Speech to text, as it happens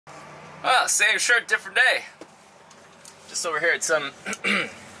Well, same shirt, different day. Just over here at some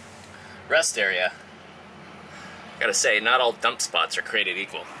rest area. Gotta say, not all dump spots are created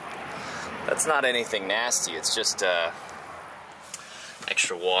equal. That's not anything nasty, it's just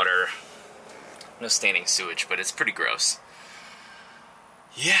extra water. No staining sewage, but it's pretty gross.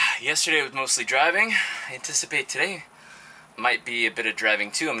 Yeah, yesterday was mostly driving. I anticipate today might be a bit of driving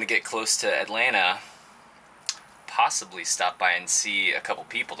too. I'm gonna get close to Atlanta. Possibly stop by and see a couple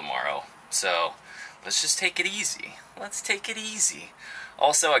people tomorrow. So let's just take it easy. Let's take it easy.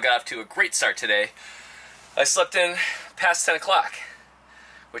 Also, I got off to a great start today. I slept in past 10 o'clock,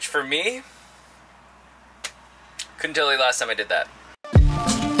 which for me, couldn't tell you the last time I did that.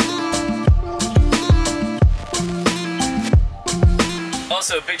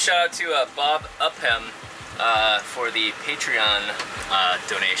 Also, big shout out to Bob Upham for the Patreon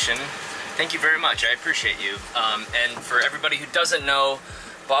donation. Thank you very much, I appreciate you. And for everybody who doesn't know,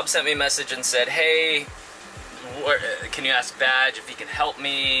 Bob sent me a message and said, hey, can you ask Badge if he can help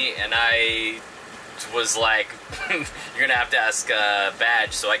me? And I was like, you're gonna have to ask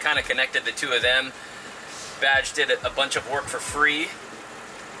Badge. So I kind of connected the two of them. Badge did a bunch of work for free.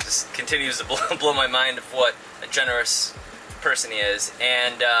 Just continues to blow my mind of what a generous person he is.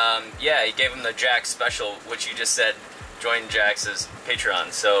 And yeah, he gave him the Jack special, which you just said, join Jax's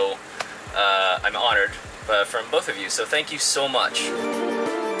Patreon. So I'm honored from both of you, so thank you so much.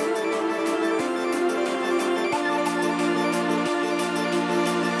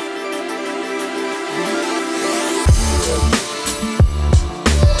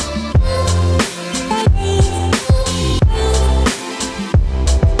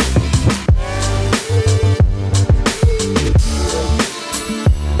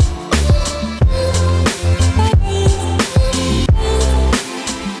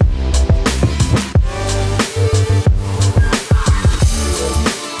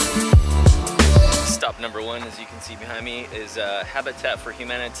 As you can see behind me is Habitat for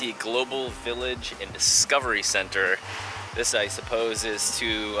Humanity Global Village and Discovery Center. This, I suppose, is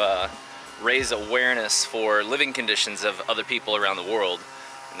to raise awareness for living conditions of other people around the world.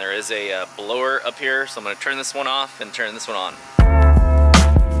 And there is a blower up here, so I'm going to turn this one off and turn this one on.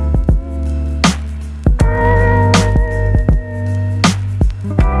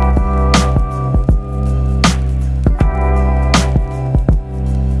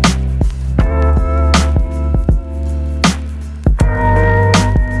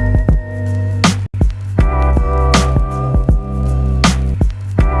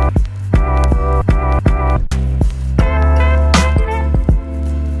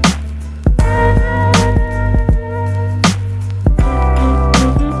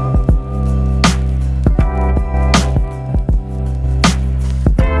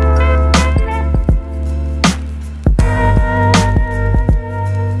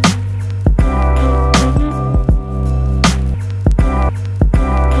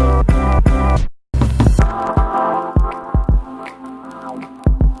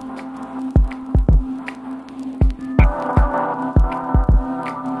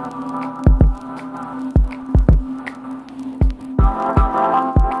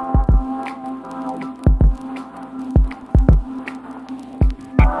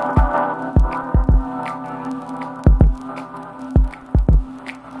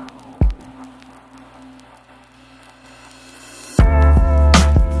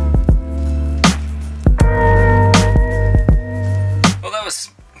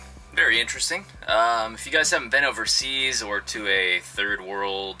 Interesting. If you guys haven't been overseas or to a third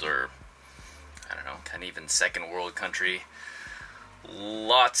world or, I don't know, kind of even second world country,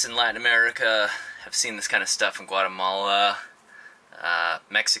 lots in Latin America have seen this kind of stuff in Guatemala,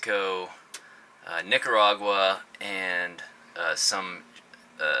 Mexico, Nicaragua, and some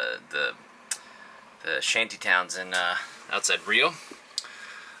the shanty towns in outside Rio.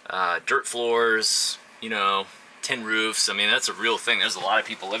 Dirt floors, you know, tin roofs. I mean, that's a real thing. There's a lot of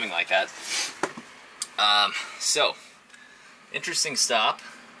people living like that. So, interesting stop.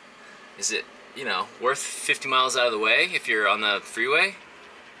 Is it, you know, worth 50 miles out of the way if you're on the freeway?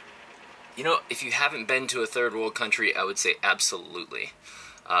 You know, if you haven't been to a third world country, I would say absolutely.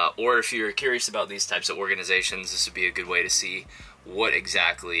 Or if you're curious about these types of organizations, this would be a good way to see what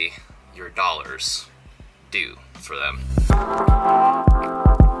exactly your dollars do for them.